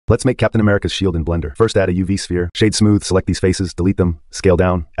Let's make Captain America's shield in Blender. First, add a UV sphere. Shade smooth, select these faces, delete them, scale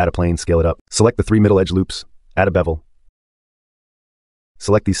down, add a plane, scale it up. Select the 3 middle edge loops, add a bevel.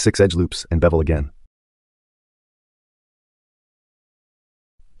 Select these 6 edge loops and bevel again.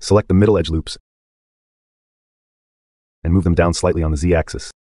 Select the middle edge loops and move them down slightly on the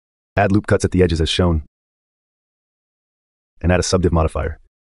Z-axis. Add loop cuts at the edges as shown, and add a subdiv modifier.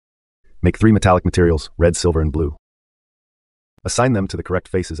 Make 3 metallic materials, red, silver, and blue. Assign them to the correct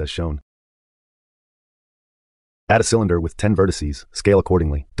faces as shown. Add a cylinder with 10 vertices, scale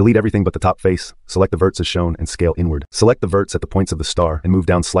accordingly. Delete everything but the top face, select the verts as shown and scale inward. Select the verts at the points of the star and move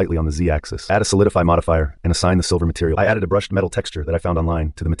down slightly on the Z-axis. Add a solidify modifier and assign the silver material. I added a brushed metal texture that I found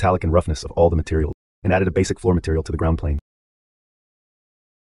online to the metallic and roughness of all the material, and added a basic floor material to the ground plane.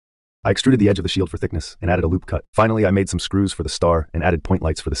 I extruded the edge of the shield for thickness and added a loop cut. Finally, I made some screws for the star and added point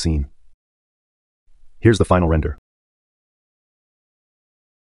lights for the scene. Here's the final render.